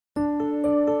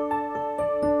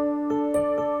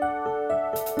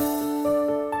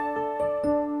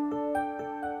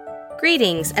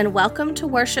Greetings and welcome to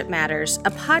Worship Matters,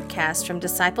 a podcast from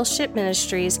Discipleship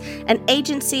Ministries, an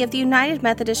agency of the United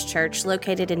Methodist Church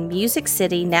located in Music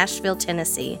City, Nashville,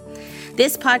 Tennessee.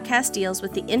 This podcast deals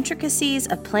with the intricacies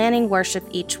of planning worship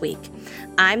each week.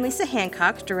 I'm Lisa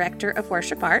Hancock, Director of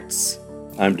Worship Arts.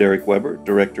 I'm Derek Weber,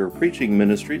 Director of Preaching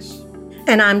Ministries.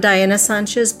 And I'm Diana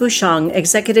Sanchez-Bouchong,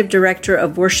 Executive Director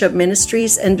of Worship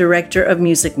Ministries and Director of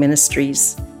Music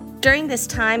Ministries. During this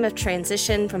time of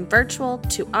transition from virtual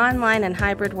to online and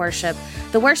hybrid worship,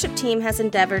 the worship team has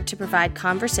endeavored to provide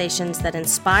conversations that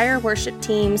inspire worship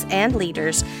teams and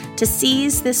leaders to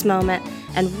seize this moment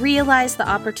and realize the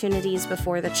opportunities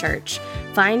before the church,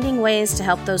 finding ways to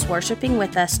help those worshiping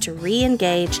with us to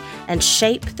re-engage and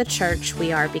shape the church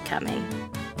we are becoming.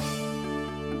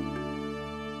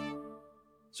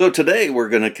 So today we're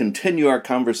going to continue our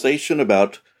conversation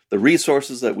about the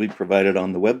resources that we provided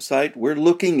on the website. We're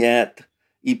looking at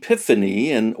Epiphany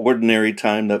and ordinary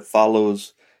time that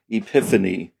follows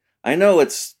Epiphany. I know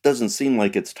it doesn't seem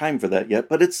like it's time for that yet,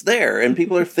 but it's there, and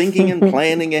people are thinking and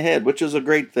planning ahead, which is a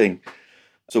great thing.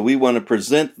 So we want to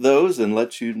present those and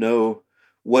let you know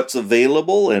what's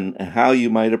available and how you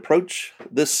might approach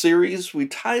this series. We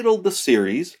titled the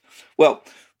series, well,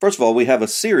 first of all, we have a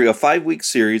 5-week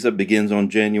series that begins on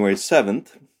January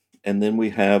 7th, and then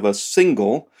we have a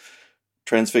single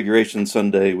Transfiguration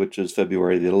Sunday, which is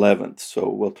February the 11th. So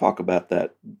we'll talk about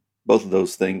that, both of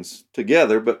those things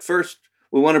together. But first,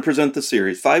 we want to present the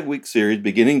series, 5-week series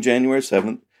beginning January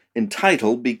 7th,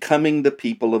 entitled Becoming the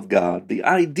People of God. The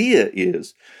idea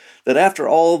is that after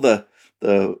all the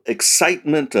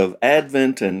excitement of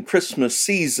Advent and Christmas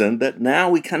season, that now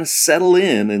we kind of settle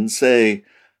in and say,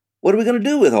 what are we going to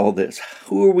do with all this?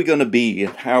 Who are we going to be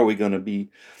and how are we going to be?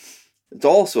 It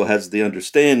also has the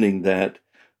understanding that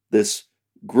this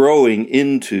growing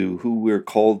into who we're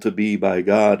called to be by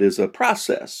God is a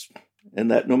process, and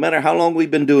that no matter how long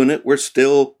we've been doing it, we're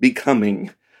still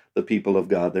becoming the people of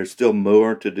God. There's still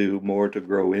more to do, more to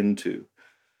grow into.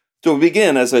 So we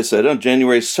begin, as I said, on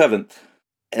January 7th,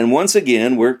 and once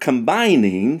again, we're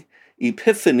combining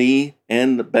Epiphany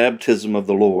and the baptism of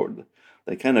the Lord.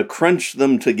 They kind of crunch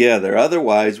them together.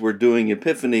 Otherwise, we're doing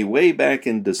Epiphany way back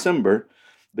in December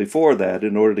before that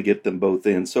in order to get them both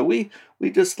in. So we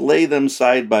just lay them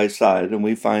side by side, and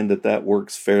we find that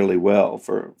works fairly well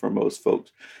for most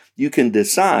folks. You can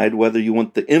decide whether you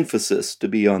want the emphasis to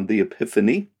be on the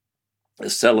Epiphany, the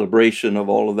celebration of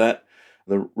all of that,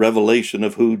 the revelation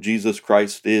of who Jesus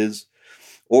Christ is,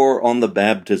 or on the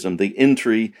baptism, the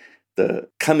entry, the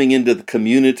coming into the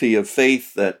community of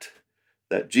faith that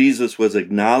Jesus was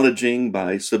acknowledging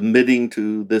by submitting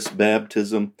to this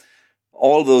baptism.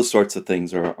 All those sorts of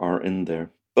things are in there.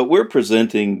 But we're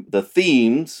presenting the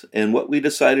themes, and what we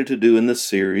decided to do in this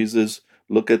series is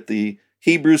look at the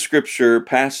Hebrew scripture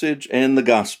passage and the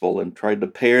gospel and try to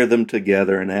pair them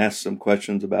together and ask some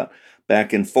questions about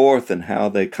back and forth and how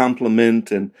they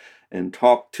complement and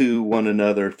talk to one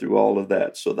another through all of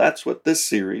that. So that's what this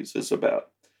series is about.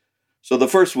 So the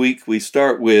first week, we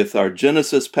start with our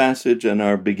Genesis passage and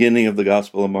our beginning of the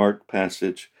Gospel of Mark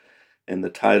passage. And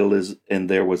the title is, And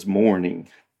There Was Morning.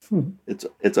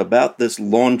 It's about this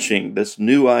launching, this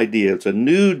new idea. It's a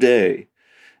new day.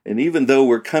 And even though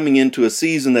we're coming into a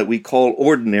season that we call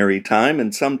ordinary time,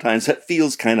 and sometimes that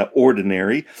feels kind of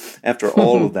ordinary after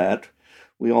all of that,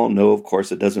 we all know, of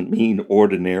course, it doesn't mean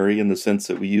ordinary in the sense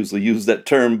that we usually use that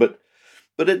term, but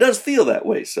it does feel that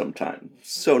way sometimes.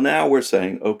 So now we're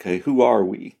saying, okay, who are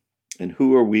we? And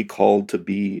who are we called to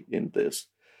be in this?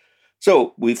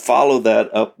 So we follow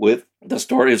that up with the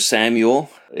story of Samuel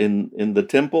in the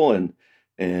temple,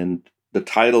 and the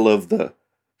title of the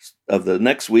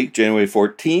next week, January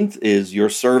 14th, is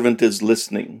Your Servant is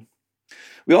Listening.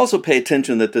 We also pay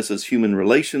attention that this is Human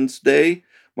Relations Day,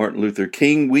 Martin Luther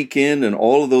King weekend, and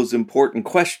all of those important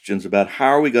questions about how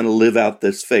are we going to live out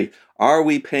this faith? Are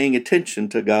we paying attention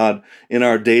to God in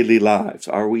our daily lives?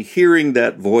 Are we hearing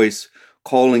that voice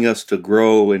calling us to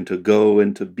grow and to go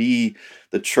and to be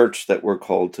the church that we're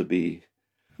called to be?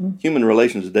 Human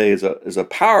Relations Day is a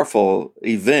powerful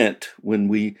event when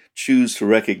we choose to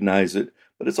recognize it,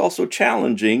 but it's also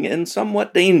challenging and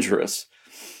somewhat dangerous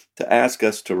to ask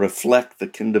us to reflect the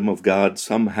kingdom of God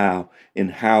somehow in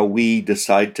how we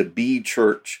decide to be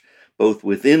church, both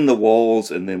within the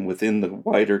walls and then within the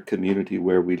wider community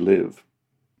where we live.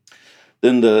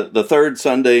 Then the third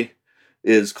Sunday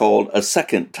is called A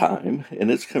Second Time,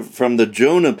 and it's from the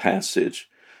Jonah passage,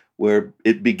 where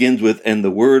it begins with, and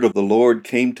the word of the Lord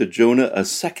came to Jonah a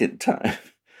second time.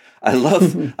 I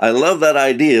love that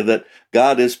idea that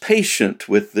God is patient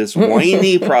with this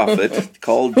whiny prophet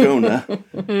called Jonah.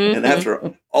 And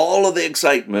after all of the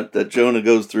excitement that Jonah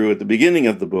goes through at the beginning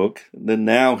of the book, then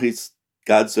now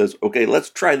God says, okay, let's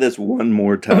try this one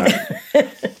more time.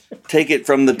 Take it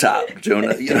from the top,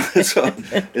 Jonah. So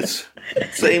it's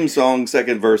same song,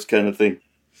 second verse kind of thing.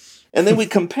 And then we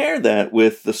compare that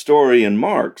with the story in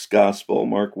Mark's gospel,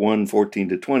 Mark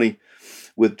 1:14-20,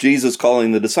 with Jesus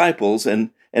calling the disciples.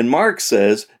 And Mark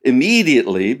says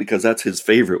immediately, because that's his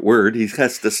favorite word, he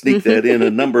has to sneak that in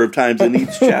a number of times in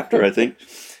each chapter, I think.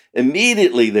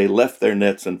 Immediately they left their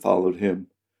nets and followed him.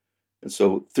 And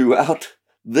so throughout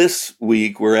this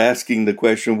week, we're asking the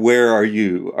question, where are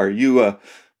you? Are you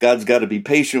God's got to be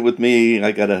patient with me.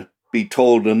 I got to be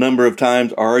told a number of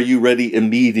times. Are you ready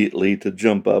immediately to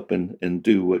jump up and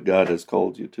do what God has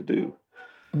called you to do?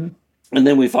 Mm-hmm. And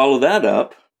then we follow that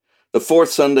up. The fourth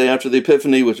Sunday after the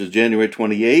Epiphany, which is January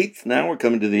 28th. Now we're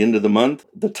coming to the end of the month.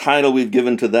 The title we've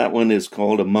given to that one is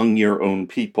called Among Your Own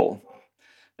People.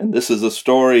 And this is a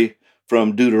story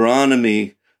from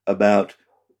Deuteronomy about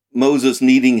Moses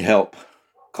needing help,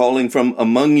 calling from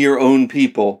among your own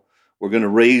people. We're going to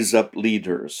raise up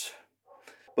leaders.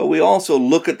 But we also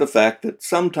look at the fact that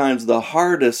sometimes the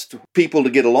hardest people to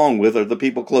get along with are the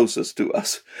people closest to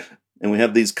us. And we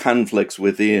have these conflicts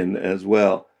within as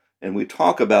well. And we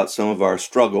talk about some of our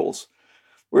struggles.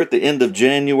 We're at the end of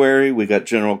January. We got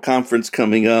General Conference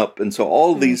coming up. And so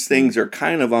all these things are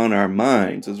kind of on our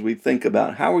minds as we think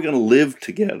about how we're going to live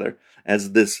together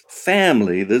as this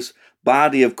family, this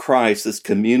body of Christ, this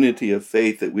community of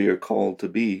faith that we are called to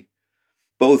be.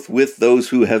 Both with those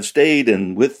who have stayed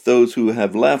and with those who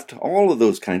have left. All of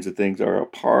those kinds of things are a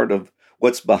part of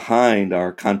what's behind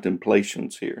our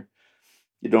contemplations here.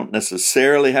 You don't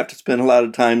necessarily have to spend a lot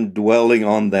of time dwelling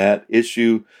on that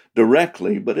issue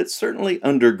directly, but it certainly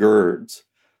undergirds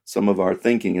some of our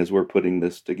thinking as we're putting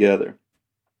this together.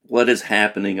 What is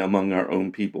happening among our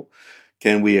own people?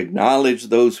 Can we acknowledge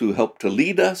those who help to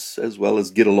lead us, as well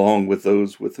as get along with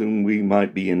those with whom we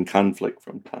might be in conflict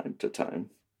from time to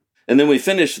time? And then we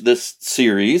finish this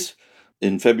series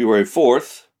in February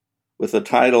 4th with a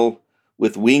title,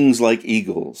 With Wings Like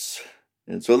Eagles.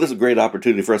 And so this is a great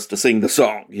opportunity for us to sing the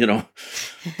song, He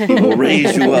will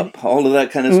raise you up, all of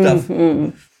that kind of stuff.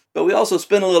 Mm-hmm. But we also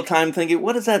spend a little time thinking,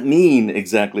 what does that mean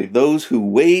exactly? Those who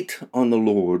wait on the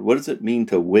Lord. What does it mean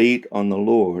to wait on the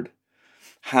Lord?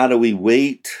 How do we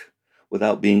wait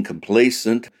without being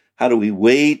complacent? How do we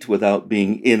wait without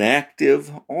being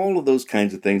inactive? All of those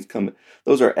kinds of things come.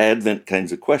 Those are Advent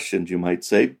kinds of questions, you might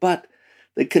say, but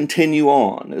they continue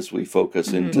on as we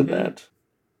focus into that.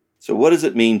 So what does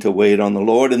it mean to wait on the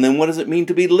Lord? And then what does it mean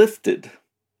to be lifted,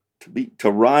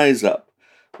 to rise up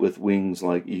with wings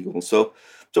like eagles? So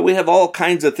we have all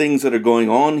kinds of things that are going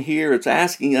on here. It's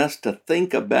asking us to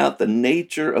think about the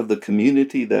nature of the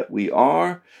community that we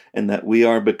are and that we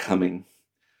are becoming.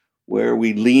 Where are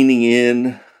we leaning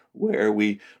in? Where are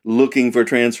we looking for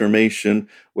transformation?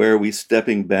 Where are we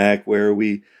stepping back? Where are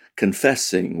we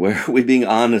confessing? Where are we being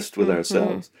honest with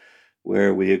ourselves? Where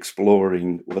are we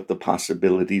exploring what the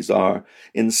possibilities are?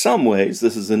 In some ways,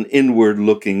 this is an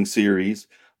inward-looking series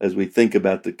as we think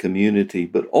about the community,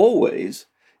 but always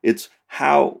it's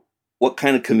what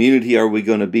kind of community are we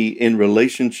going to be in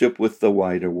relationship with the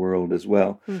wider world as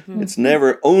well? It's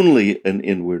never only an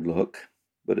inward look,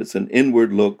 but it's an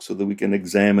inward look so that we can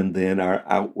examine then our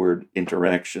outward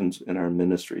interactions in our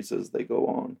ministries as they go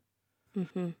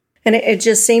on. And it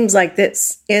just seems like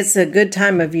it's a good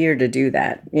time of year to do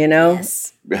that,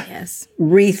 Yes.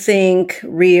 Rethink,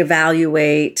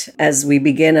 reevaluate as we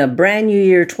begin a brand new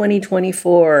year,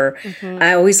 2024.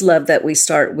 I always love that we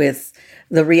start with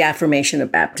the reaffirmation of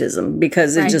baptism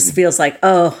because it just feels like,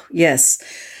 oh, yes,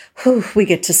 we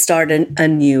get to start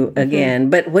anew again.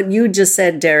 But what you just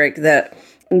said, Derek, that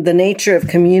the nature of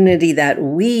community that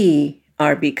we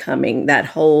are becoming, that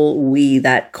whole we,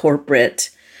 that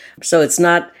corporate. So it's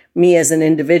not me as an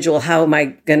individual, how am I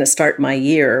going to start my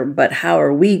year, but how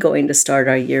are we going to start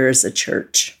our year as a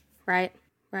church? Right.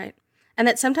 And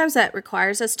that sometimes that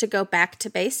requires us to go back to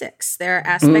basics. There are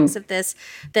aspects of this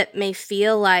that may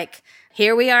feel like,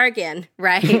 here we are again,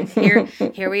 right?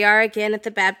 Here we are again at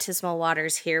the baptismal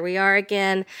waters. Here we are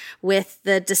again with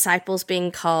the disciples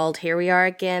being called. Here we are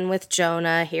again with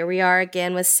Jonah. Here we are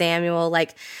again with Samuel.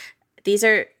 Like, these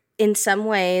are, in some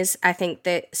ways, I think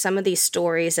that some of these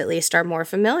stories at least are more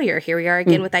familiar. Here we are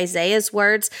again with Isaiah's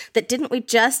words that didn't we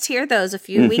just hear those a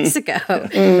few weeks ago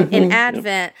in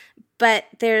Advent? But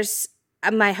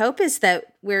my hope is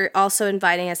that we're also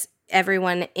inviting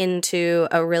everyone into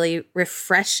a really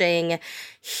refreshing,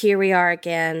 here we are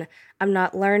again. I'm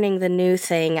not learning the new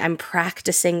thing. I'm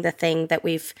practicing the thing that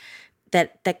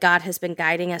that God has been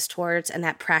guiding us towards, and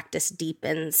that practice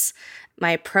deepens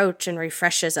my approach and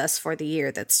refreshes us for the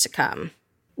year that's to come.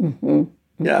 Mm-hmm.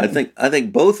 Yeah, I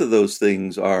think both of those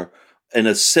things are an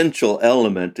essential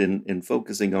element in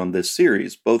focusing on this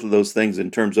series. Both of those things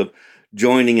in terms of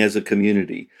joining as a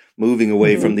community, moving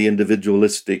away from the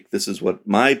individualistic, this is what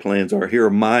my plans are, here are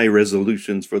my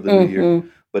resolutions for the new year,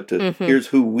 but here's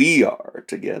who we are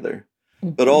together.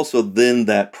 But also then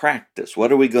that practice,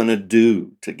 what are we going to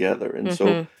do together? And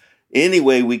so any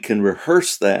way we can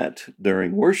rehearse that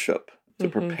during worship to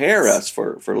prepare us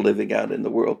for living out in the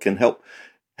world can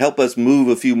help us move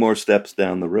a few more steps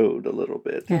down the road a little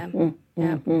bit.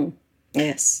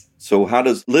 Yes. So how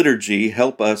does liturgy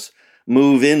help us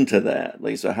move into that,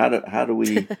 Lisa? How do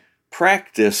we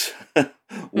practice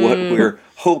what we're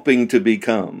hoping to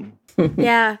become?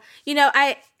 Yeah.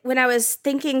 When I was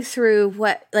thinking through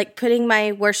putting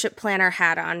my worship planner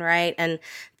hat on, right, and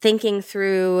thinking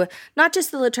through not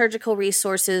just the liturgical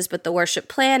resources, but the worship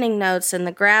planning notes and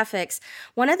the graphics,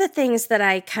 one of the things that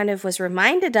I kind of was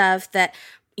reminded of that,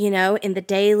 in the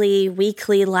daily,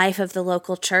 weekly life of the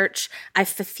local church, I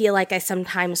feel like I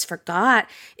sometimes forgot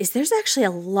is there's actually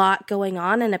a lot going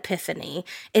on in Epiphany.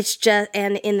 It's just,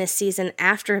 and in this season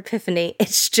after Epiphany,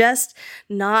 it's just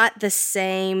not the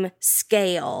same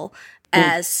scale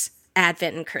as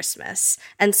Advent and Christmas.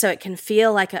 And so it can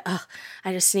feel like I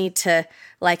just need to,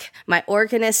 my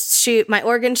organ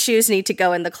shoes need to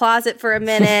go in the closet for a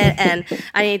minute and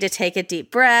I need to take a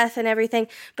deep breath and everything.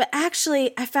 But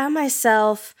actually, I found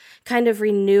myself kind of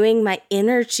renewing my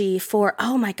energy for,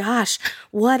 oh my gosh,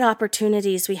 what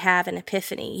opportunities we have in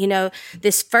Epiphany.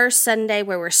 This first Sunday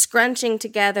where we're scrunching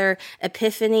together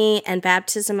Epiphany and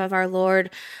Baptism of our Lord,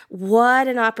 what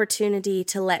an opportunity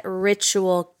to let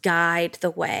ritual guide the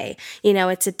way.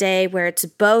 It's a day where it's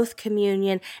both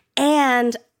communion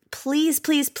and please,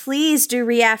 please, please do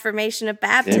reaffirmation of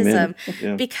baptism.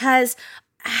 Yeah. Because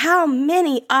how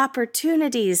many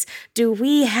opportunities do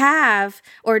we have,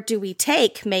 or do we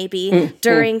take maybe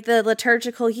during the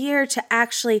liturgical year to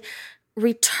actually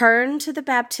return to the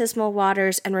baptismal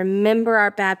waters and remember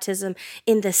our baptism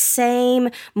in the same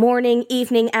morning,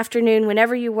 evening, afternoon,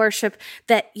 whenever you worship,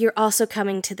 that you're also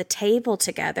coming to the table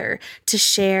together to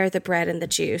share the bread and the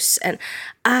juice. And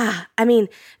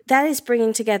that is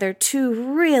bringing together two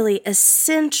really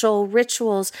essential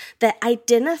rituals that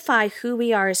identify who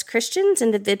we are as Christians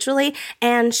individually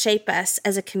and shape us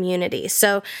as a community.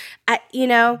 So,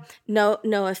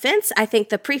 no offense. I think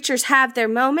the preachers have their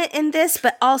moment in this,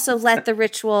 but also let the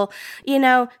ritual,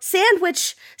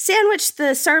 sandwich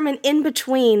the sermon in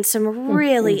between some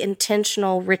really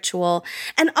intentional ritual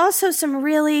and also some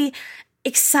really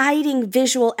exciting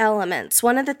visual elements.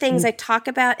 One of the things I talk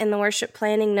about in the worship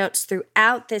planning notes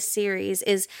throughout this series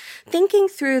is thinking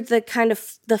through the kind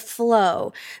of the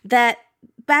flow that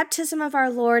Baptism of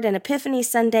our Lord and Epiphany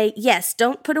Sunday, yes,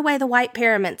 don't put away the white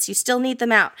paraments. You still need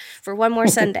them out for one more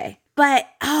Sunday. But,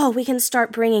 we can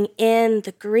start bringing in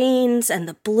the greens and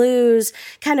the blues,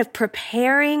 kind of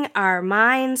preparing our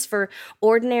minds for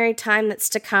ordinary time that's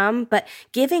to come, but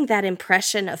giving that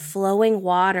impression of flowing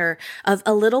water, of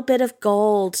a little bit of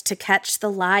gold to catch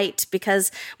the light,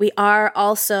 because we are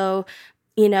also,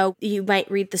 you might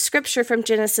read the scripture from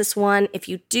Genesis 1. If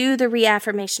you do the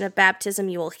reaffirmation of baptism,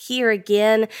 you will hear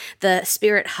again the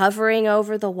Spirit hovering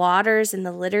over the waters in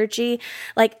the liturgy.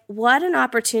 What an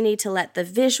opportunity to let the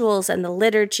visuals and the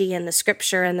liturgy and the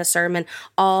scripture and the sermon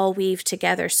all weave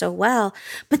together so well.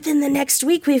 But then the next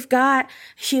week, we've got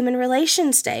Human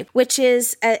Relations Day, which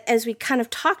is, as we kind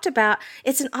of talked about,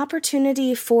 it's an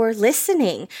opportunity for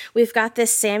listening. We've got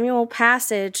this Samuel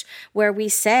passage where we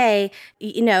say,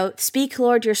 speak,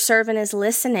 Lord, your servant is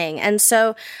listening. And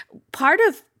so part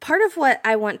of what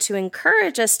I want to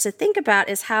encourage us to think about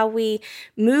is how we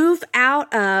move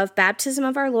out of Baptism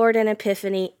of our Lord and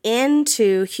Epiphany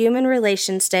into Human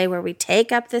Relations Day, where we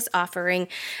take up this offering,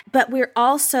 but we're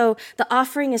also, the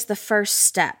offering is the first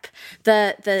step.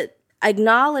 The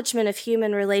acknowledgement of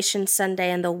Human Relations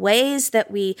Sunday and the ways that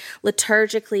we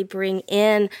liturgically bring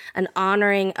in an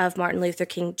honoring of Martin Luther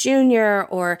King Jr.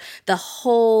 or the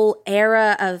whole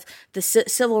era of the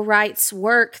civil rights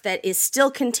work that is still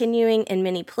continuing in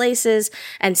many places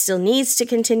and still needs to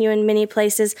continue in many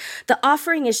places. The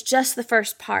offering is just the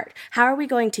first part. How are we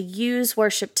going to use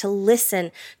worship to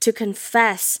listen, to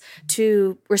confess,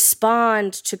 to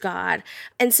respond to God?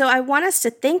 And so I want us to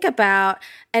think about,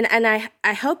 and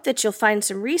I hope that you'll find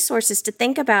some resources to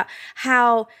think about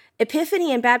how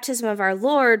Epiphany and Baptism of our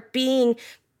Lord being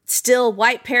still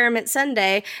White Parament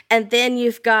Sunday, and then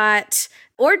you've got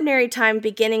ordinary time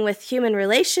beginning with Human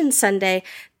Relations Sunday,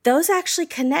 those actually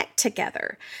connect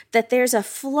together, that there's a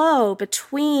flow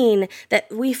between,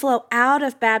 that we flow out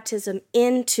of baptism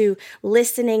into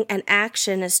listening and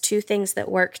action as two things that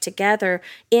work together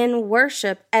in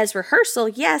worship as rehearsal,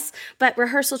 yes, but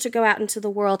rehearsal to go out into the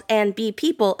world and be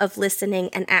people of listening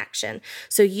and action.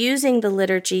 So using the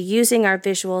liturgy, using our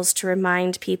visuals to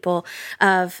remind people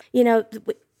of,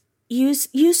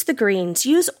 use the greens,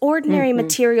 use ordinary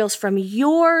materials from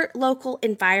your local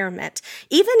environment.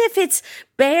 Even if it's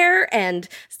bare and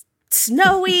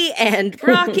snowy and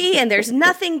rocky and there's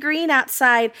nothing green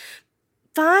outside,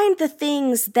 find the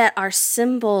things that are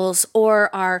symbols or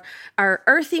are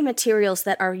earthy materials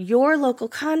that are your local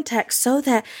context, so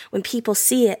that when people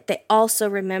see it, they also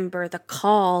remember the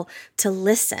call to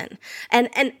listen. And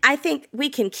I think we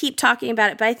can keep talking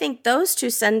about it, but I think those two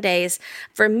Sundays,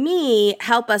 for me,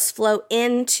 help us flow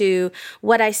into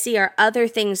what I see are other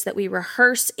things that we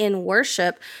rehearse in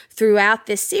worship throughout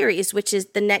this series, which is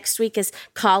the next week is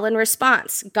call and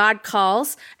response. God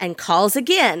calls and calls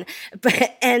again.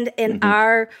 And in our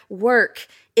work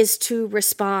is to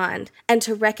respond and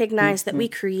to recognize that we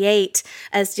create,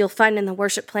 as you'll find in the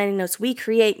worship planning notes, we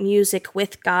create music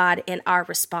with God in our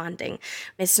responding.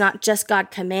 It's not just God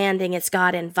commanding, it's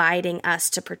God inviting us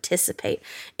to participate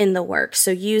in the work. So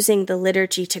using the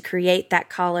liturgy to create that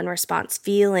call and response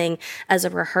feeling as a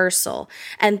rehearsal.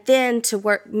 And then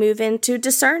to move into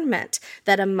discernment,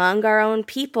 that among our own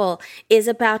people is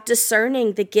about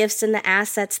discerning the gifts and the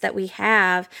assets that we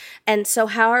have. And so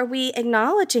how are we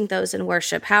acknowledging those in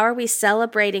worship? How are we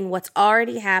celebrating what's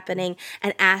already happening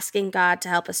and asking God to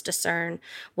help us discern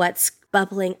what's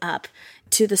bubbling up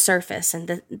to the surface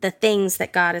and the things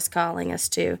that God is calling us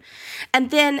to? And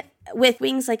then with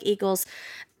Wings Like Eagles,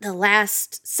 the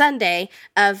last Sunday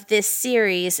of this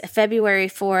series, February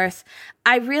 4th,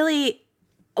 I really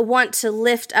want to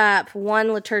lift up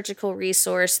one liturgical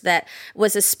resource that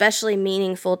was especially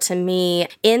meaningful to me.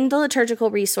 In the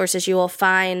liturgical resources, you will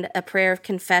find a prayer of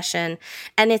confession,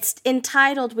 and it's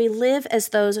entitled, We Live as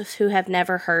Those Who Have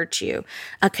Never Heard You,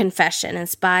 a Confession.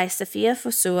 It's by Sophia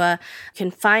Fosua. You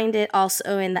can find it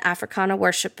also in the Africana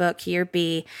worship book, Year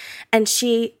B. And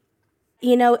she,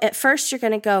 at first you're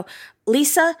going to go,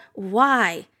 Lisa,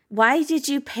 why? Why did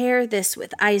you pair this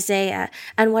with Isaiah?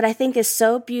 And what I think is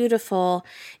so beautiful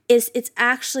is it's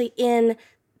actually in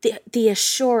the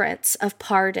assurance of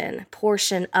pardon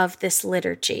portion of this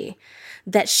liturgy,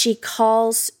 that she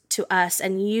calls to us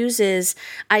and uses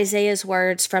Isaiah's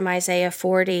words from Isaiah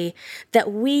 40,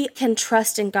 that we can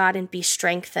trust in God and be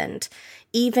strengthened,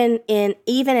 even and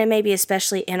maybe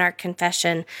especially in our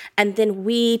confession. And then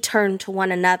we turn to one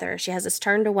another. She has us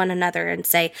turn to one another and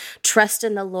say, trust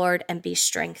in the Lord and be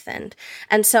strengthened.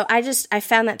 And so I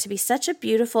found that to be such a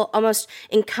beautiful, almost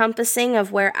encompassing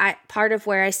of part of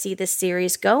where I see this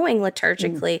series going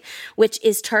liturgically, which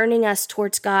is turning us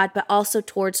towards God, but also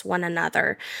towards one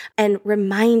another and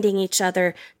reminding each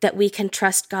other that we can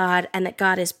trust God and that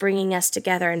God is bringing us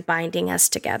together and binding us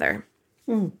together.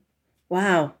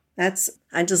 Wow.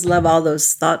 I just love all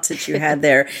those thoughts that you had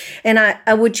there. And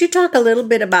I would you talk a little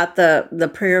bit about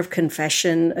the prayer of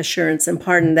confession, assurance, and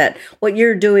pardon, that what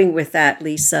you're doing with that,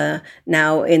 Lisa,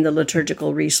 now in the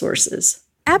liturgical resources?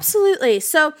 Absolutely.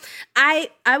 So I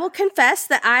will confess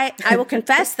that I will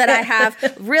confess that I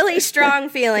have really strong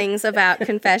feelings about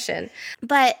confession.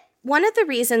 But one of the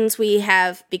reasons we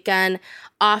have begun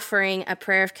offering a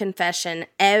prayer of confession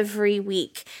every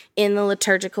week in the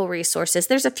liturgical resources,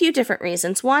 there's a few different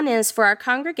reasons. One is for our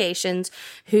congregations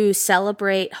who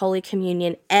celebrate Holy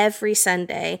Communion every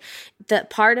Sunday. The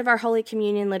part of our Holy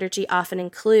Communion liturgy often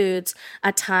includes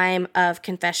a time of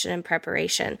confession and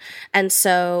preparation. And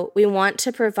so we want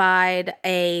to provide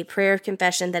a prayer of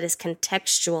confession that is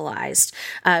contextualized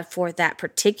for that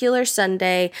particular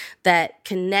Sunday, that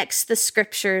connects the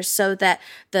scriptures so that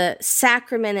the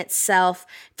sacrament itself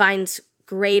finds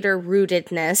greater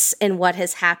rootedness in what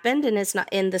has happened and is not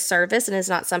in the service and is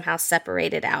not somehow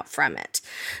separated out from it.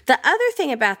 The other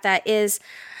thing about that is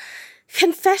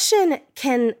confession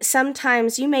can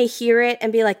sometimes, you may hear it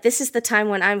and be like, this is the time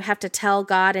when I have to tell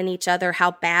God and each other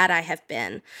how bad I have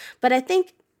been. But I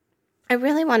think I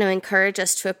really want to encourage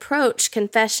us to approach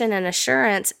confession and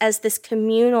assurance as this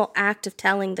communal act of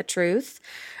telling the truth,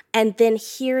 and then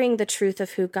hearing the truth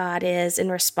of who God is in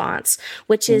response,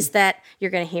 which is that you're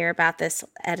going to hear about this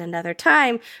at another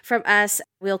time from us.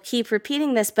 We'll keep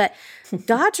repeating this, but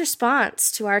God's response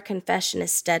to our confession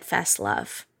is steadfast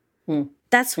love.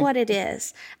 That's what it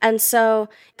is. And so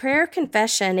prayer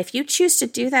confession, if you choose to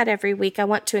do that every week, I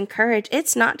want to encourage,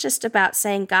 it's not just about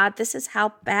saying, God, this is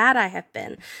how bad I have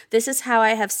been. This is how I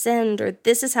have sinned, or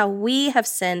this is how we have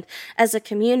sinned as a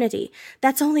community.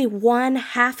 That's only one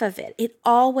half of it. It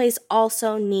always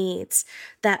also needs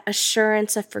that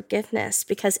assurance of forgiveness,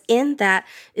 because in that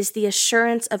is the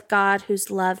assurance of God whose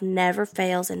love never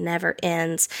fails and never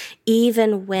ends,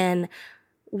 even when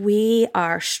we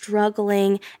are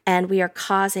struggling and we are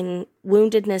causing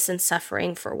woundedness and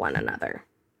suffering for one another.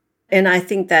 And I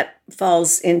think that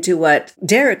falls into what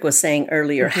Derek was saying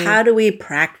earlier. How do we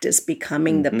practice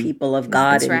becoming the people of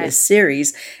God in this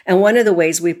series? And one of the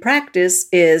ways we practice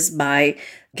is by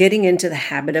getting into the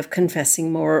habit of confessing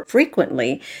more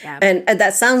frequently. Yeah. And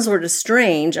that sounds sort of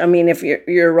strange. I mean, if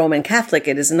you're a Roman Catholic,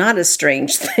 it is not a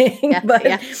strange thing.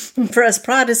 But for us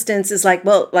Protestants, it's like,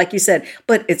 well, like you said,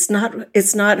 but it's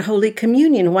not Holy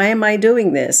Communion. Why am I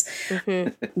doing this?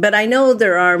 But I know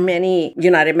there are many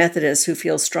United Methodists who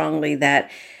feel strongly that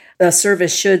a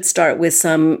service should start with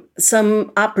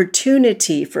some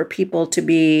opportunity for people to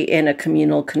be in a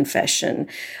communal confession.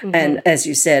 And as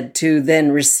you said, to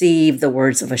then receive the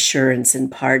words of assurance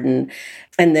and pardon,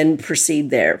 and then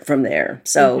proceed from there.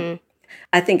 So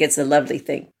I think it's a lovely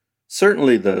thing.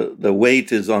 Certainly the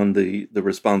weight is on the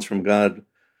response from God,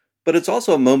 but it's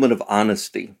also a moment of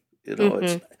honesty. You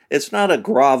know, it's not a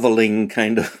groveling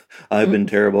kind of, I've been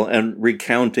terrible, and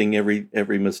recounting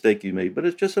every mistake you made, but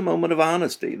it's just a moment of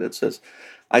honesty that says,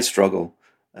 I struggle,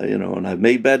 and I've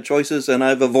made bad choices, and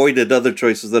I've avoided other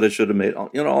choices that I should have made,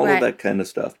 all of that kind of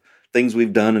stuff. Things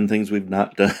we've done and things we've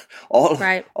not done.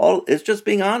 All it's just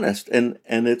being honest. And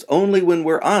it's only when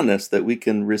we're honest that we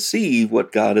can receive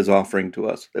what God is offering to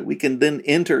us, that we can then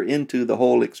enter into the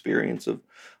whole experience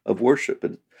of worship.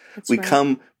 And we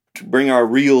come to bring our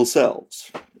real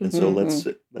selves. And so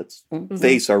let's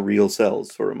face our real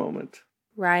selves for a moment.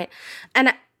 Right.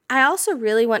 And I also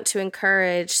really want to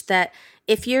encourage that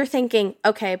if you're thinking,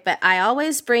 okay, but I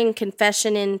always bring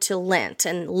confession into Lent,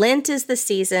 and Lent is the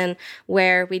season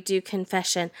where we do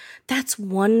confession, that's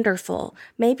wonderful.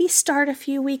 Maybe start a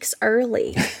few weeks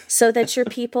early so that your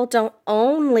people don't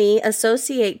only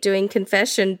associate doing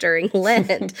confession during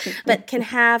Lent, but can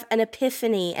have an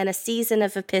epiphany and a season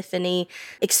of epiphany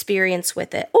experience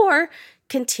with it. Or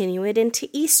continue it into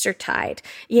Eastertide.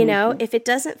 If it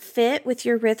doesn't fit with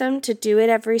your rhythm to do it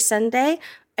every Sunday,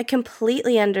 I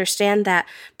completely understand that.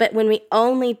 But when we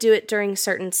only do it during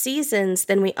certain seasons,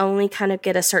 then we only kind of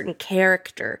get a certain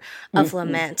character of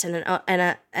lament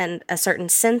and a certain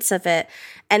sense of it.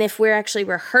 And if we're actually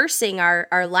rehearsing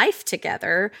our life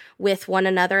together with one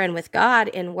another and with God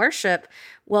in worship,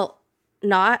 well,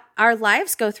 not our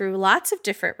lives go through lots of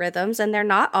different rhythms, and they're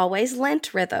not always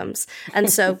Lent rhythms.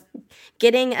 And so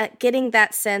getting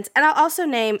that sense, and I'll also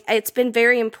name, it's been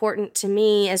very important to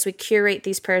me as we curate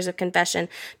these prayers of confession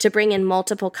to bring in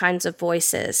multiple kinds of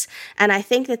voices. And I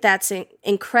think that that's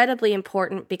incredibly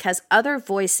important because other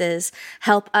voices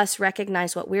help us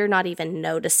recognize what we're not even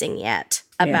noticing yet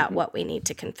about what we need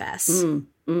to confess.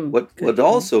 What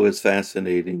also is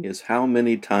fascinating is how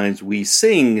many times we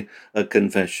sing a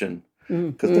confession.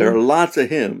 Because there are lots of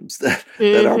hymns that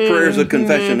are prayers of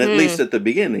confession, at least at the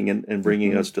beginning, and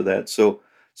bringing us to that. So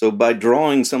by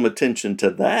drawing some attention to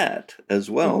that as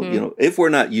well, if we're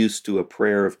not used to a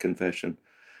prayer of confession,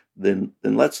 then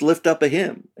let's lift up a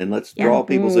hymn and let's draw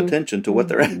people's attention to what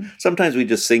they're at. Sometimes we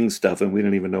just sing stuff and we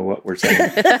don't even know what we're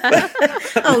saying.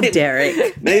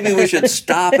 Derek. Maybe we should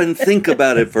stop and think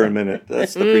about it for a minute.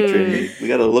 That's the preacher. We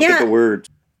got to look at the words.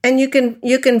 And you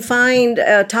can find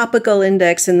a topical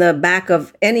index in the back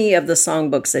of any of the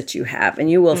songbooks that you have, and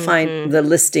you will find the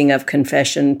listing of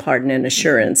confession, pardon, and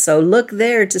assurance. So look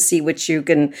there to see what you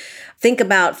can think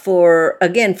about for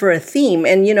a theme.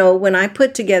 And, when I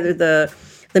put together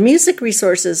the music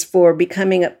resources for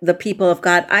becoming the people of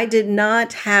God, I did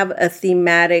not have a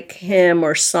thematic hymn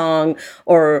or song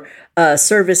or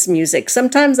service music.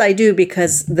 Sometimes I do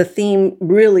because the theme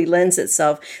really lends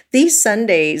itself. These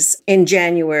Sundays in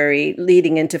January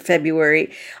leading into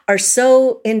February are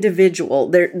so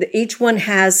individual. Each one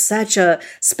has such a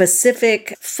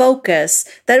specific focus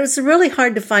that it was really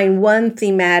hard to find one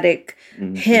thematic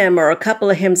hymn or a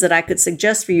couple of hymns that I could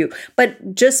suggest for you.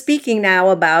 But just speaking now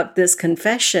about this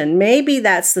confession, maybe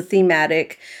that's the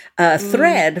thematic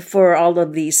thread for all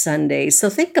of these Sundays. So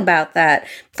think about that.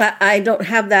 I don't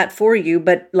have that for you,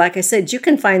 but like I said, you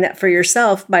can find that for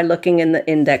yourself by looking in the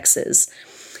indexes.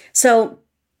 So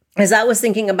as I was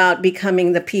thinking about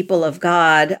becoming the people of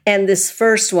God, and this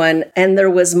first one, and there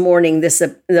was mourning,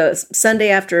 the Sunday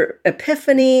after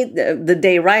Epiphany, the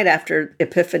day right after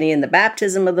Epiphany and the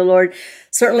baptism of the Lord,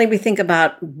 certainly we think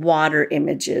about water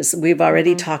images. We've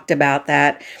already talked about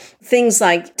that. Things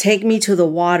like Take Me to the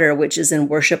Water, which is in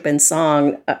Worship and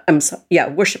Song.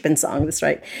 Worship and Song, that's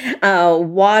right.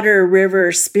 Water,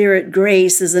 River, Spirit,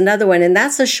 Grace is another one. And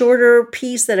that's a shorter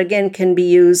piece that, again, can be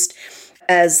used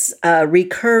as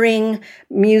recurring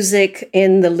music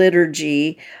in the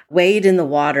liturgy. Wade in the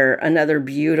Water, another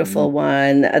beautiful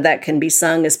one that can be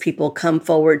sung as people come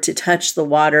forward to touch the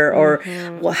water, or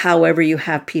however you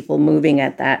have people moving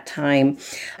at that time.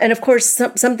 And of course,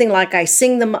 something like I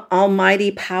Sing the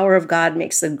Almighty Power of God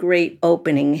makes a great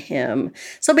opening hymn.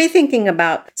 So be thinking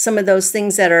about some of those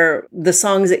things that are the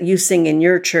songs that you sing in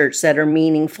your church that are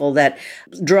meaningful, that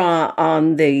draw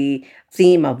on the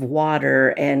theme of water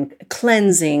and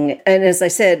cleansing. And as I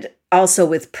said, also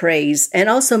with praise, and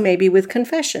also maybe with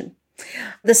confession.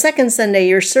 The second Sunday,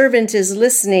 Your Servant is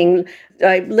Listening.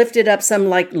 I lifted up some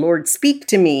like, Lord, speak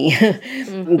to me.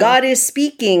 God is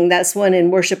speaking. That's one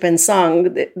in Worship and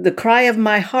Song. The cry of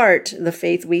my heart, the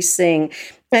faith we sing.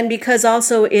 And because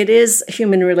also it is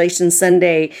Human Relations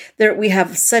Sunday, there we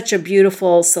have such a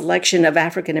beautiful selection of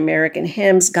African American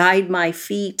hymns. Guide My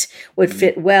Feet would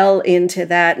fit well into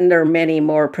that. And there are many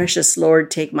more. Precious Lord,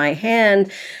 Take My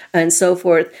Hand, and so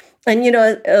forth. And,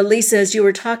 Lisa, as you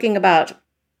were talking about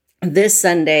this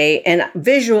Sunday, and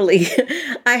visually,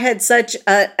 I had such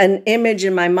an image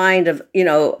in my mind of,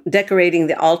 decorating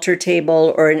the altar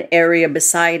table or an area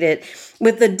beside it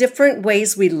with the different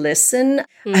ways we listen.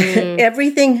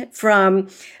 Everything from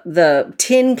the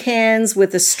tin cans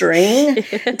with a string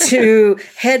to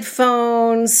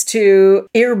headphones to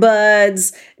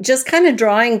earbuds, just kind of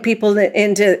drawing people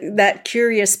into that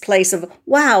curious place of,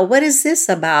 wow, what is this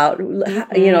about?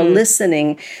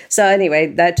 Listening. So anyway,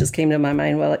 that just came to my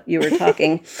mind while you were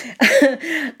talking.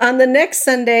 On the next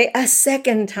Sunday, a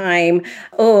second time,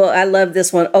 I love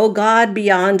this one. Oh God,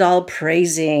 Beyond All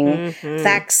Praising,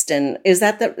 Thaxton. Is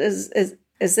that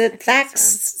is it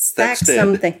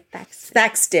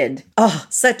Thaxted. Oh,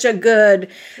 such a good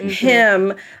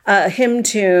hymn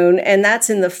tune. And that's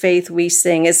in the Faith We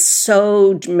Sing. It's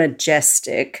so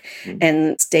majestic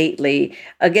and stately.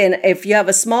 Again, if you have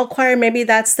a small choir, maybe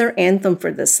that's their anthem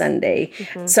for the Sunday.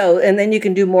 So, and then you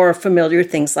can do more familiar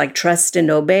things like Trust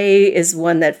and Obey is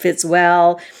one that fits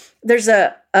well. There's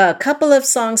a couple of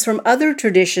songs from other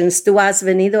traditions. Tu has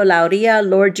venido la orilla,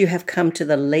 Lord, you have come to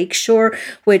the lakeshore,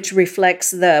 which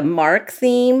reflects the Mark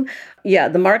theme. Yeah,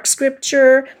 the Mark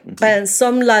scripture. And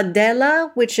Som la Dela,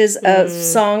 which is a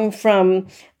song from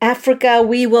Africa,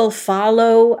 We Will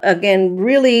Follow. Again,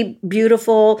 really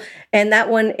beautiful. And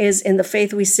that one is in the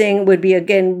Faith We Sing, would be,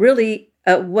 again, really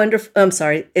wonderful.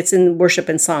 It's in Worship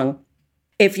and Song.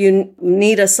 If you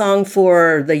need a song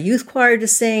for the youth choir to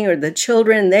sing or the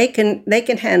children, they can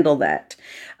handle that.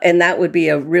 And that would be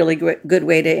a really good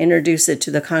way to introduce it to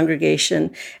the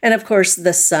congregation. And of course,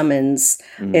 the summons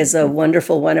is a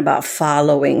wonderful one about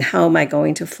following. How am I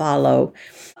going to follow?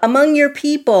 Among your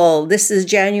people, this is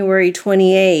January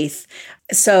 28th.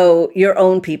 So your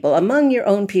own people, among your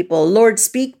own people, Lord,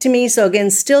 speak to me. So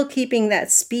again, still keeping that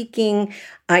speaking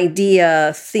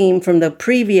idea theme from the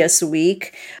previous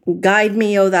week. Guide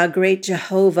me, O thou great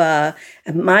Jehovah,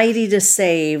 mighty to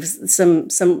save.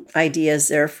 Some ideas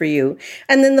there for you.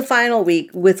 And then the final week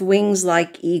with Wings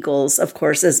Like Eagles, of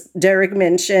course, as Derek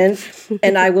mentioned,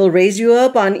 and I will raise you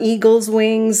up on eagle's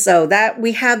wings. So that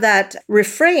we have that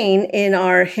refrain in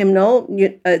our hymnal.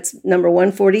 It's number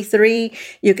 143.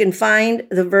 You can find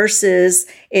the verses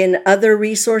in other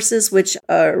resources which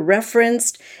are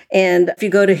referenced. And if you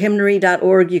go to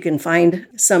hymnary.org, you can find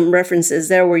some references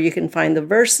there where you can find the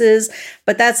verses.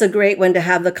 But that's a great one to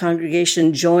have the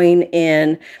congregation join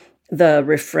in the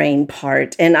refrain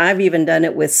part. And I've even done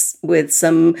it with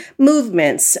some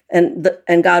movements.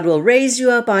 And God will raise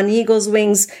you up on eagle's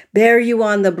wings, bear you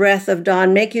on the breath of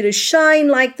dawn, make you to shine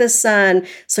like the sun.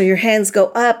 So your hands go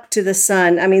up to the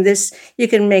sun. I mean, you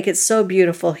can make it so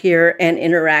beautiful here and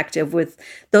interactive with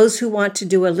those who want to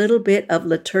do a little bit of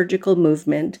liturgical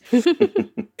movement.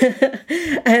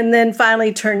 And then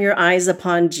finally, turn your eyes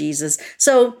upon Jesus.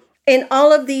 So in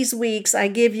all of these weeks, I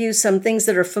give you some things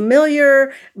that are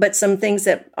familiar, but some things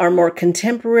that are more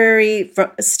contemporary,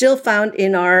 still found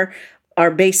in our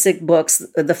basic books,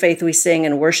 The Faith We Sing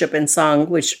and Worship and Song,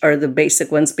 which are the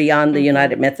basic ones beyond the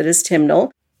United Methodist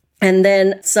Hymnal. And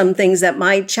then some things that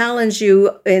might challenge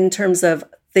you in terms of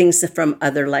things from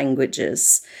other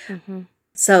languages.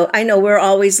 So I know we're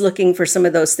always looking for some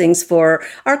of those things for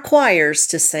our choirs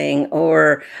to sing,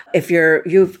 or if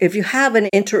you have an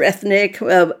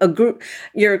interethnic a group,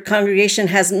 your congregation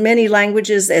has many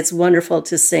languages. It's wonderful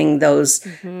to sing those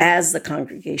as the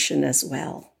congregation as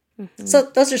well. So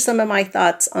those are some of my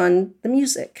thoughts on the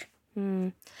music.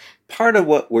 Part of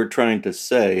what we're trying to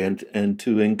say and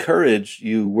to encourage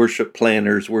you worship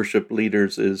planners, worship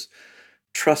leaders is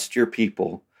trust your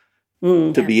people.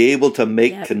 To be able to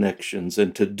make connections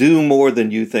and to do more than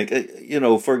you think.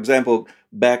 For example,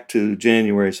 back to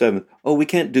January 7th, we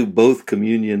can't do both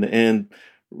communion and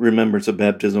remembrance of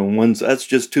baptism once. That's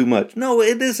just too much. No,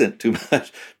 it isn't too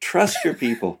much. Trust your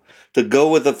people to go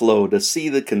with the flow, to see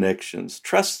the connections.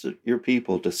 Trust your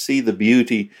people to see the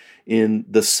beauty in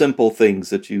the simple things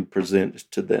that you present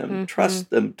to them. Trust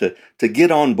them to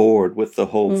get on board with the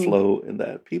whole flow in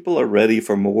that. People are ready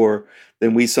for more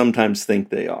than we sometimes think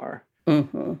they are.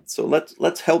 So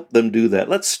let's help them do that.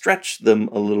 Let's stretch them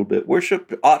a little bit.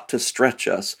 Worship ought to stretch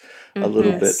us a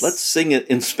little bit. Let's sing it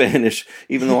in Spanish,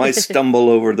 even though I stumble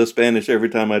over the Spanish every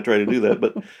time I try to do that.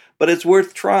 But it's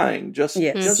worth trying just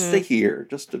to hear,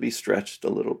 just to be stretched a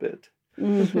little bit.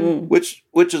 Which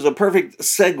is a perfect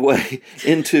segue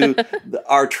into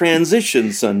our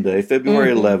transition Sunday,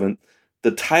 February 11th. The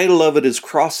title of it is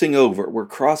Crossing Over. We're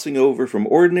crossing over from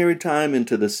ordinary time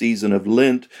into the season of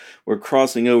Lent. We're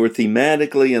crossing over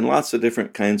thematically in lots of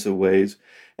different kinds of ways.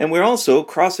 And we're also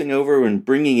crossing over and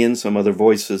bringing in some other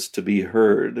voices to be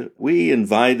heard. We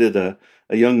invited a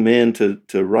young man to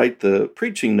write the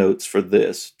preaching notes for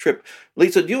this. Tripp,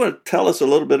 Lisa, do you want to tell us a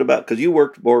little bit about, because you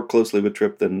worked more closely with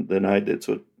Tripp than I did,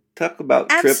 so talk about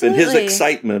Tripp and his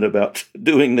excitement about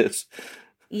doing this.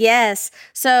 Yes.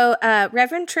 So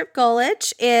Reverend Tripp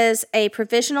Gullidge is a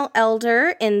provisional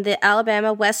elder in the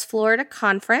Alabama West Florida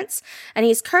Conference, and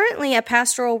he's currently a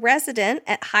pastoral resident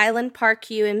at Highland Park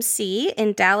UMC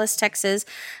in Dallas, Texas.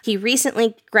 He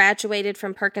recently graduated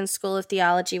from Perkins School of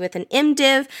Theology with an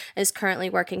MDiv, is currently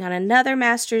working on another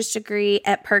master's degree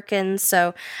at Perkins.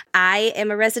 So I am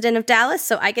a resident of Dallas,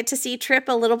 so I get to see Tripp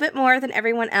a little bit more than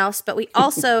everyone else, but we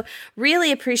also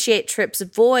really appreciate Tripp's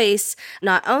voice,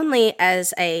 not only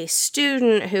as a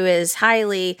student who is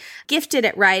highly gifted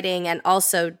at writing and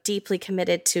also deeply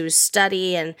committed to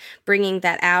study and bringing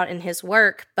that out in his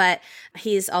work, but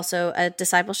he's also a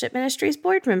Discipleship Ministries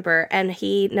board member, and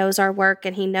he knows our work,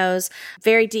 and he knows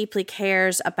very deeply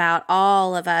cares about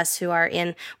all of us who are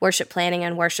in worship planning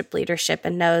and worship leadership,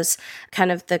 and knows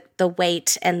kind of the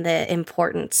weight and the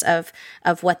importance of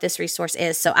what this resource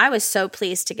is. So I was so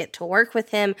pleased to get to work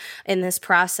with him in this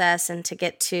process and to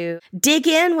get to dig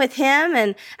in with him.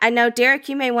 And I know, Derek,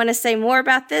 you may want to say more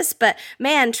about this, but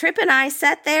man, Tripp and I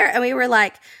sat there and we were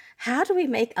like, how do we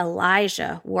make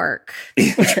Elijah work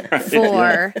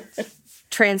for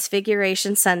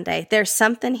Transfiguration Sunday? There's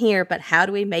something here, but how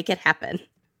do we make it happen?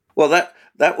 Well,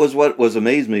 that was what was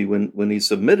amazed me when he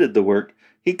submitted the work.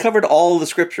 He covered all the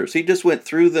scriptures. He just went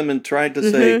through them and tried to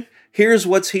say, here's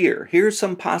what's here. Here's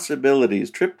some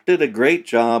possibilities. Tripp did a great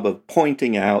job of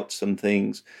pointing out some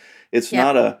things. It's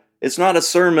not a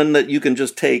sermon that you can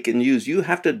just take and use. You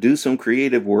have to do some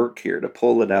creative work here to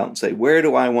pull it out and say, where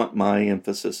do I want my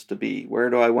emphasis to be?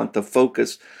 Where do I want the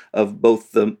focus of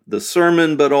both the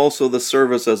sermon, but also the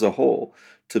service as a whole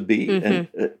to be?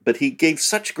 But he gave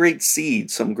such great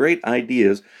seeds, some great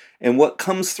ideas. And what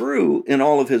comes through in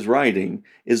all of his writing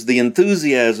is the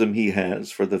enthusiasm he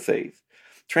has for the faith.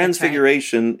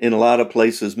 Transfiguration in a lot of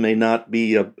places may not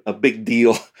be a big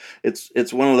deal.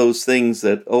 It's one of those things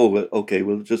that,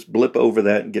 we'll just blip over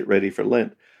that and get ready for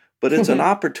Lent. But it's an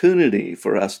opportunity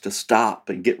for us to stop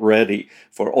and get ready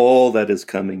for all that is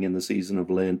coming in the season of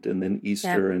Lent and then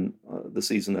Easter and the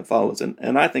season that follows. And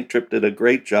I think Tripp did a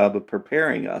great job of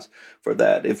preparing us for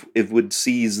that if we'd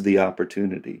seize the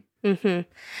opportunity. And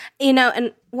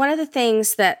one of the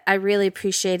things that I really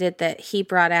appreciated that he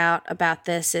brought out about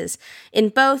this is in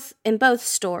both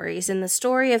stories, in the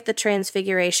story of the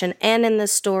Transfiguration and in the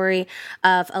story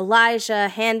of Elijah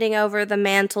handing over the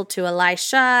mantle to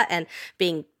Elisha and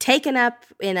being taken up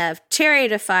in a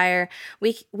chariot of fire,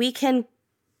 we can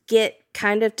get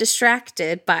kind of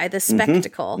distracted by the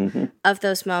spectacle of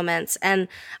those moments. And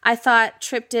I thought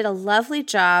Tripp did a lovely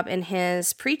job in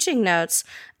his preaching notes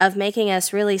of making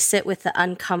us really sit with the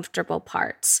uncomfortable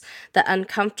parts, the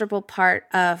uncomfortable part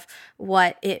of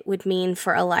what it would mean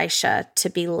for Elisha to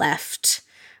be left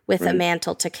with a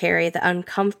mantle to carry, the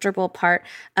uncomfortable part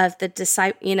of the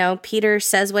disciple. Peter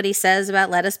says what he says about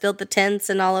let us build the tents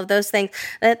and all of those things.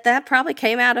 That probably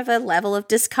came out of a level of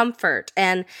discomfort.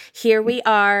 And here we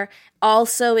are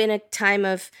also in a time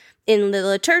of in the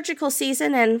liturgical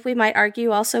season, and we might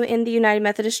argue also in the United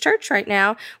Methodist Church right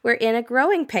now, we're in a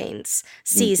growing pains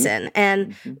season.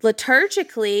 And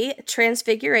liturgically,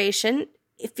 Transfiguration,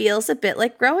 it feels a bit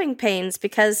like growing pains,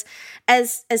 because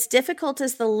as difficult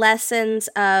as the lessons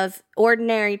of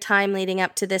ordinary time leading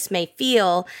up to this may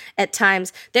feel at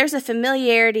times, there's a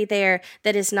familiarity there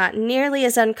that is not nearly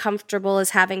as uncomfortable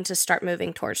as having to start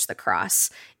moving towards the cross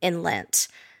in Lent.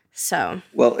 So,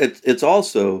 well, it's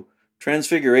also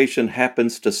Transfiguration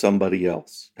happens to somebody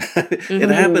else. It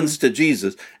happens to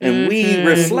Jesus, and we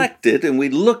reflect it, and we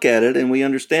look at it, and we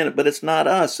understand it, but it's not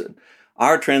us.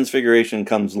 Our transfiguration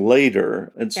comes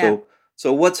later, and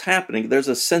so what's happening? There's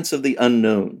a sense of the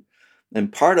unknown,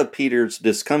 and part of Peter's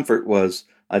discomfort was,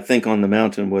 I think, on the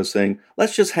mountain was saying,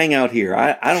 let's just hang out here.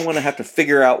 I don't want to have to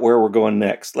figure out where we're going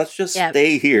next. Let's just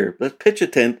stay here. Let's pitch a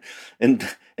tent and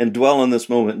dwell in this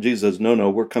moment. And Jesus says, no,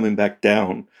 we're coming back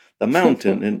down the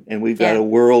mountain, and we've got a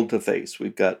world to face.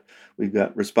 We've got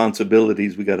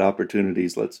responsibilities. We've got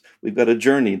opportunities. We've got a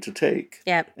journey to take.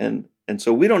 And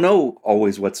so we don't know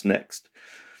always what's next.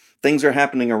 Things are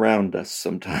happening around us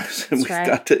sometimes, and we've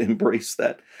got to embrace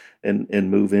that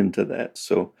and move into that.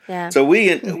 So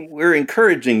we're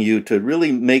encouraging you to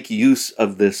really make use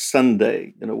of this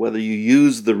Sunday. Whether you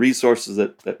use the resources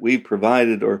that we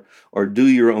provided or do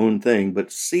your own thing,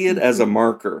 but see it as a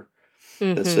marker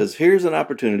that says, here's an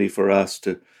opportunity for us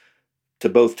to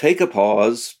both take a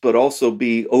pause, but also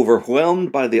be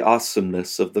overwhelmed by the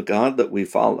awesomeness of the God that we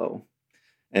follow,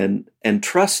 and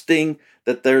trusting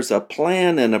that there's a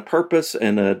plan and a purpose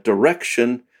and a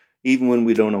direction, even when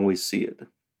we don't always see it,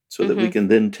 so that we can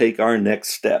then take our next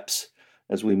steps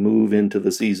as we move into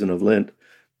the season of Lent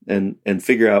and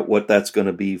figure out what that's going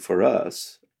to be for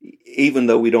us, even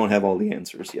though we don't have all the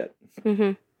answers yet.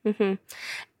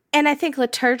 And I think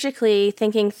liturgically,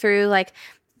 thinking through, like,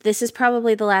 this is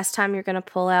probably the last time you're going to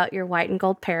pull out your white and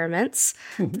gold paraments.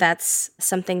 That's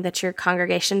something that your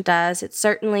congregation does. It's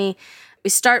certainly, we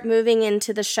start moving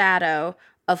into the shadow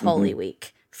of Holy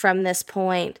Week from this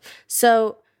point.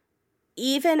 So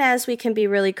even as we can be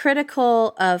really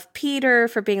critical of Peter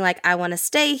for being like, I want to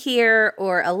stay here,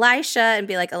 or Elisha, and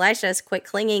be like, Elisha is quit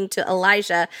clinging to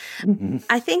Elijah.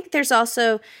 I think there's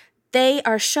also, they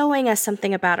are showing us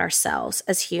something about ourselves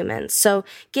as humans. So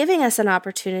giving us an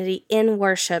opportunity in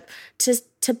worship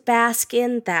to bask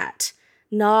in that,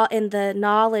 in the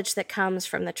knowledge that comes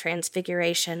from the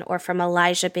Transfiguration or from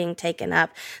Elijah being taken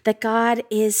up, that God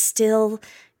is still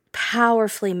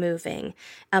powerfully moving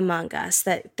among us,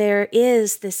 that there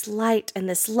is this light and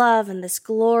this love and this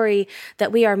glory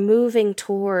that we are moving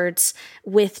towards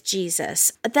with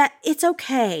Jesus, that it's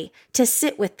okay to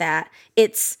sit with that.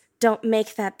 Don't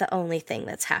make that the only thing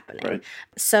that's happening. Right.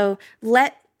 So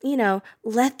let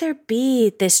there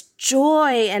be this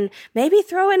joy, and maybe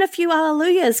throw in a few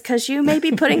hallelujahs, because you may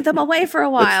be putting them away for a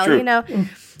while.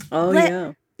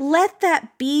 Let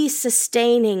that be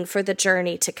sustaining for the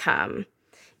journey to come,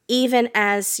 even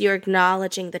as you're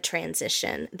acknowledging the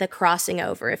transition, the crossing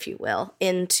over, if you will,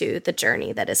 into the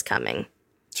journey that is coming.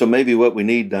 So maybe what we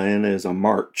need, Diana, is a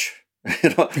march. At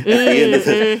the end of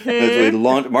this, as we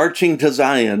launch, marching to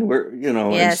Zion, where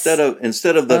instead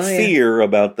of the fear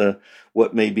about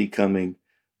what may be coming,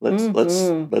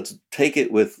 let's take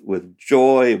it with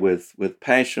joy, with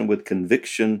passion, with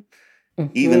conviction,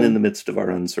 even in the midst of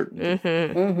our uncertainty.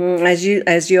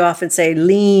 As you often say,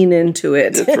 lean into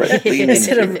it. That's right.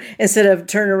 instead of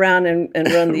turn around and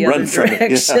run the other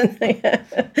direction.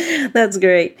 That's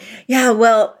great. Yeah.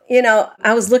 Well,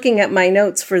 I was looking at my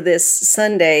notes for this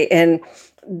Sunday, and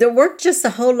there weren't just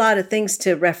a whole lot of things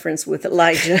to reference with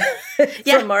Elijah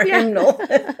from our hymnal.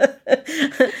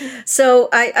 So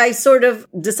I sort of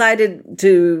decided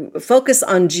to focus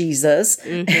on Jesus.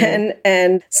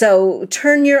 And so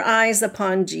turn your eyes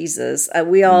upon Jesus.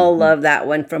 We all love that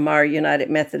one from our United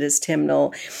Methodist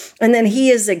hymnal. And then he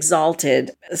is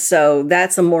exalted. So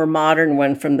that's a more modern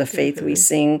one from the Faith We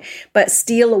Sing. But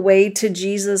Steal Away to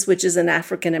Jesus, which is an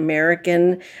African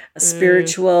American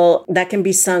spiritual, that can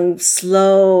be sung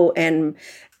slow and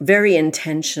very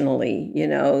intentionally.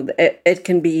 It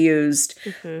can be used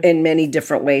in many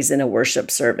different ways in a worship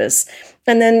service.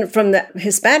 And then from the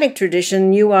Hispanic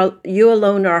tradition, you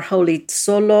alone are holy,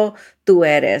 solo tú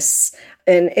eres.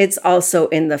 And it's also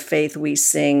in the Faith We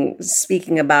Sing,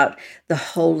 speaking about the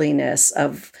holiness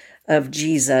of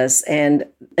Jesus and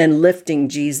lifting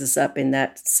Jesus up in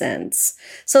that sense.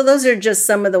 So those are just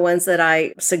some of the ones that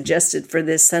I suggested for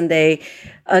this Sunday.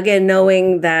 Again,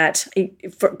 knowing that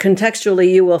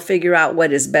contextually you will figure out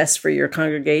what is best for your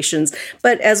congregations.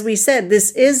 But as we said,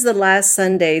 this is the last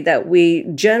Sunday that we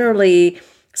generally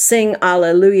sing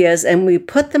Alleluias, and we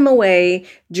put them away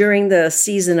during the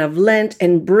season of Lent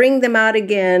and bring them out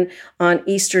again on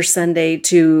Easter Sunday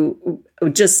to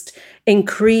just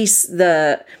increase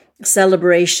the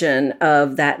celebration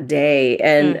of that day.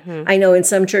 And I know in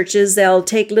some churches, they'll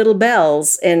take little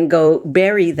bells and go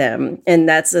bury them. And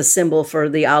that's a symbol for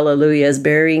the Alleluias,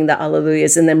 burying the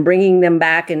Alleluias and then bringing them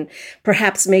back and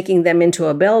perhaps making them into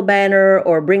a bell banner,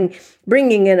 or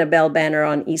bringing in a bell banner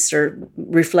on Easter,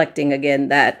 reflecting again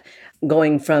that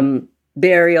going from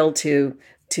burial to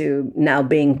now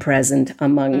being present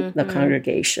among the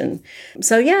congregation.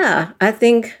 So yeah, I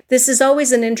think this is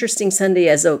always an interesting Sunday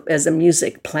as a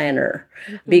music planner,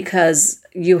 because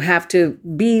you have to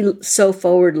be so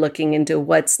forward looking into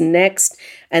what's next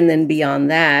and then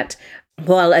beyond that,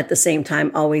 while at the same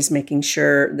time always making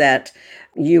sure that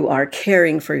you are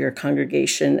caring for your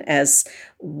congregation, as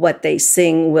what they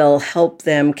sing will help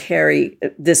them carry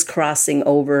this crossing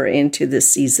over into the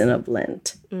season of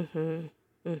Lent.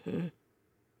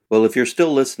 Well, if you're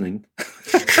still listening,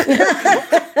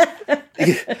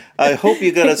 I hope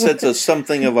you got a sense of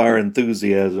something of our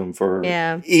enthusiasm for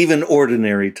even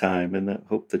ordinary time, and I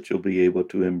hope that you'll be able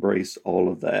to embrace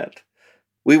all of that.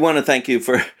 We want to thank you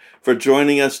for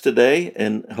joining us today,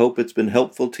 and hope it's been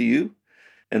helpful to you.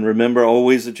 And remember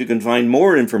always that you can find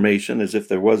more information, as if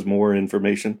there was more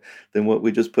information than what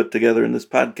we just put together in this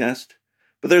podcast.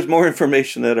 But there's more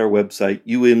information at our website,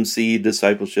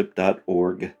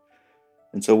 umcdiscipleship.org.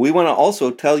 And so we want to also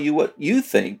tell you what you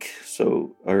think.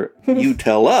 So, or you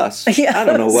tell us. Yes. I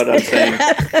don't know what I'm saying.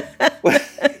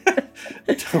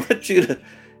 I want you to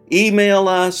email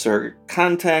us or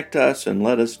contact us and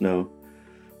let us know.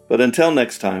 But until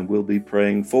next time, we'll be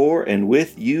praying for and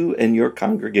with you and your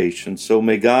congregation. So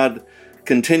may God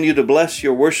continue to bless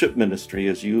your worship ministry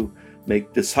as you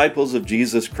make disciples of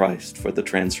Jesus Christ for the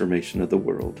transformation of the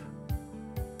world.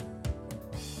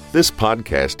 This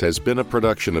podcast has been a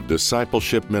production of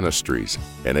Discipleship Ministries,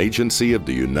 an agency of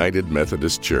the United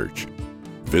Methodist Church.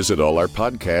 Visit all our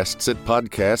podcasts at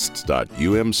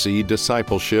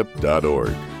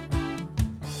podcasts.umcdiscipleship.org.